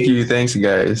 Anyway. Thank you. Thanks,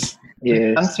 guys.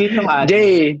 Yes. Ang sweet ng ate.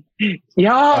 Jay!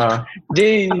 Yeah!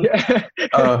 Jay!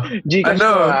 Gcash ano?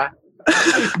 ko ha.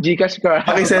 Gcash ko ha.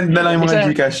 Pakisend na lang yung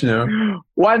mga Gcash nyo.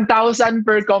 1,000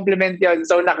 per compliment yun.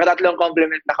 So, nakatatlong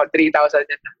compliment ako. 3,000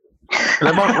 yun.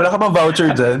 Wala ka bang voucher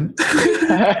dyan?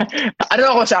 Ano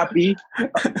ako, Shopee?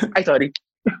 Ay, sorry.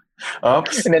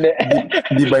 Ops. Hindi.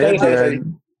 Di ba yan? Sorry.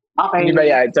 Okay. Hindi ba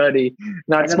yan? Sorry.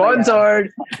 Not Ano ba sponsored.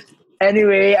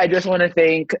 Anyway, I just want to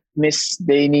thank Miss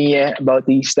Dani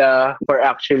Bautista for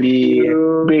actually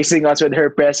gracing us with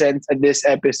her presence at this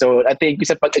episode. At thank you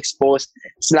sa pag-expose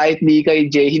slightly kay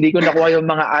Jay. Hindi ko nakuha yung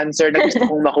mga answer na gusto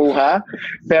kong makuha.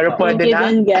 Pero pwede Thank you na.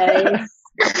 din, guys.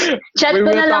 Chat We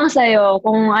ko will na lang sa'yo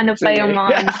kung ano pa yung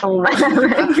mga gustong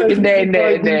malaman.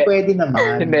 Hindi. Pwede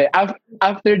naman. Hindi.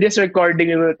 After this recording,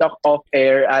 we will talk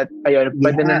off-air at ayun,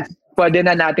 pwede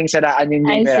na nating saraan yung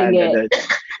Ay, sige. doon.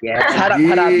 Yes.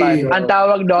 Harap-harapan. Ang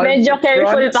tawag doon. Medyo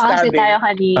careful pa kasi stabbing. tayo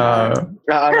kanina.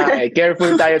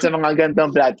 Careful tayo sa mga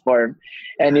ganitong platform.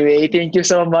 Anyway, thank you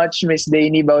so much, Miss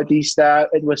Dani Bautista.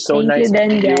 It was so Thank nice you then,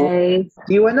 to meet you. guys.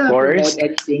 Do you wanna Of course. promote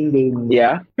anything, Dani?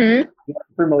 Yeah. Hmm? You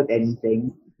wanna promote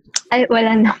anything? Ay,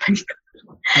 wala naman.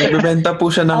 Nagbebenta po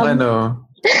siya ng ano.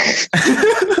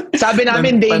 Sabi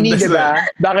namin, Dani, di ba?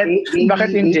 Bakit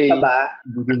yung Jay?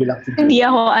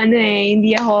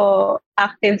 Hindi ako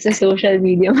active sa social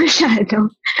media masyado.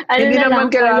 Hindi na naman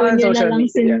lang, kailangan follow nyo social na lang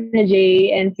media. sina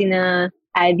Jay and sina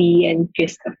Addy and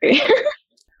Christopher.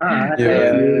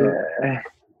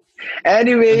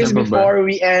 Anyways, Ano ba ba? before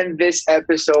we end this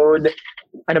episode,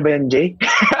 ano ba yan, Jay?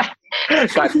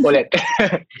 Cut ulit.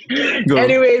 Go.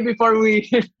 Anyway, before we...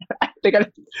 Teka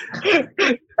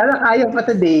lang. Ayaw pa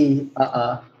today.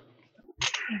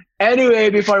 Anyway,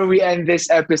 before we end this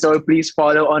episode, please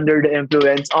follow Under the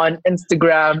Influence on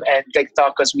Instagram and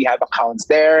TikTok because we have accounts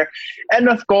there. And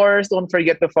of course, don't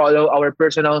forget to follow our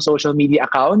personal social media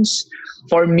accounts.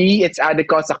 For me, it's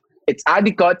Adicots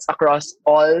across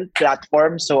all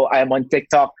platforms. So I'm on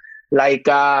TikTok,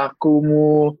 Laika,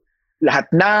 Kumu, lahat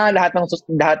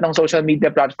ng social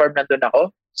media platform nandun ako.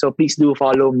 So please do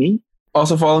follow me.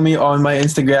 Also follow me on my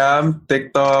Instagram,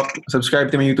 TikTok,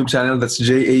 subscribe to my YouTube channel, that's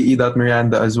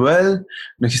jae.miranda as well.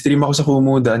 Nagsistream ako sa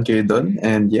Kumu, daan kayo doon.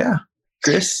 And yeah,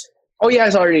 Chris? Oh yeah,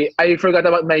 sorry. I forgot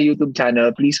about my YouTube channel.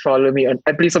 Please follow me and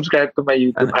please subscribe to my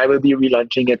YouTube. I will be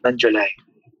relaunching it on July.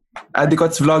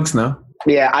 Adicots Vlogs, no?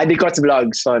 Yeah, Adicots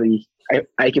Vlogs, sorry.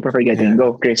 I keep forgetting.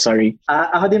 Go, Chris, sorry.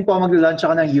 Ako din po mag-launch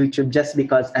ako ng YouTube just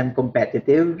because I'm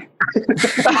competitive.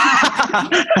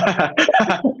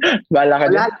 Bala ka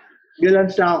din.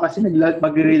 Mag-launch na ako kasi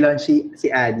mag-relaunch si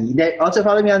Addy. Also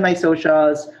follow me on my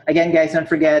socials. Again, guys, don't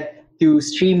forget to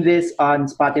stream this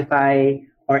on Spotify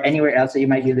or anywhere else that you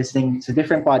might be listening to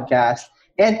different podcasts.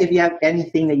 And if you have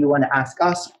anything that you want to ask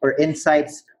us or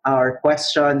insights or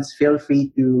questions, feel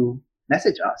free to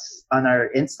message us on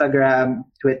our Instagram,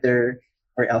 Twitter,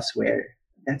 or elsewhere.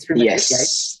 That's pretty much it,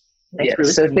 guys. Thanks for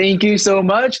So listening. thank you so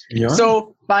much. Yeah.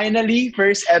 So finally,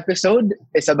 first episode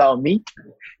is about me.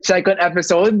 Second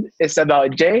episode is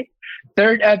about Jay.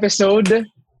 Third episode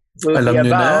will Alam be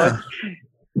nyo about na.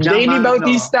 Daily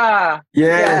Bautista.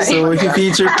 Yeah, so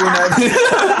i-feature po natin.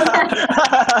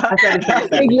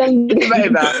 Biglang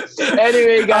Iba.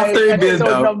 Anyway, guys, After build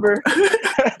up.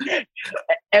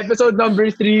 episode number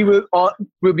 3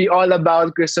 will be all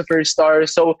about Christopher Starr.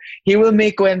 So he will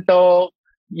make kwento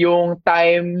yung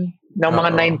time ng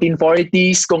mga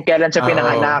 1940s, kung kailan siya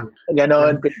pinanganak.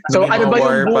 Ganon. So ano ba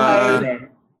yung buhay?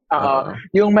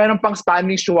 Yung meron pang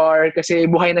Spanish War kasi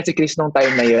buhay na si Chris nung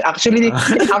time na yun.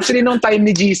 Actually nung time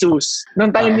ni Jesus.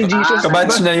 Nung time ni Jesus.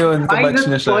 Kabatch na yun. Kabatch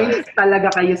na siya. Points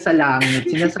talaga kayo sa langit.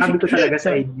 Sinasabi ko talaga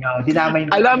sa inyo. Dinamay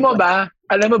Alam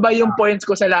mo ba yung points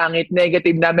ko sa langit,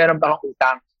 negative na meron pa akong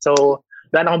utang. So,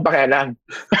 wala na akong pakialam.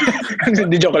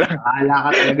 Hindi, joke lang.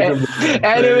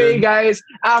 Anyway, guys,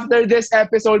 after this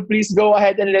episode, please go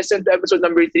ahead and listen to episode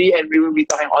number 3, and we will be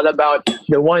talking all about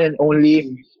the one and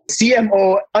only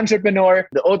CMO, entrepreneur,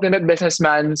 the ultimate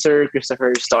businessman, Sir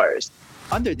Christopher Starr.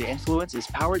 Under the Influence is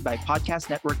powered by Podcast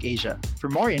Network Asia. For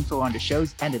more info on the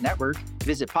shows and the network,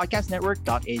 visit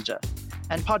podcastnetwork.asia.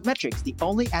 And Podmetrics, the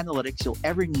only analytics you'll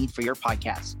ever need for your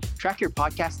podcast. Track your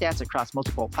podcast stats across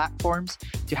multiple platforms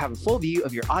to have a full view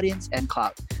of your audience and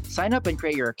clout. Sign up and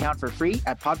create your account for free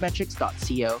at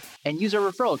podmetrics.co and use our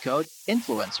referral code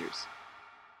INFLUENCERS.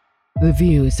 The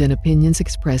views and opinions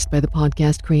expressed by the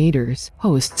podcast creators,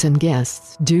 hosts, and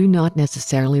guests do not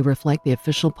necessarily reflect the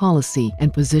official policy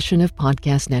and position of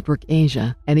Podcast Network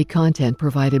Asia. Any content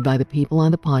provided by the people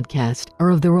on the podcast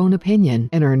are of their own opinion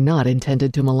and are not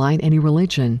intended to malign any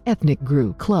religion, ethnic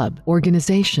group, club,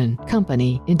 organization,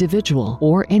 company, individual,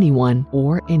 or anyone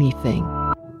or anything.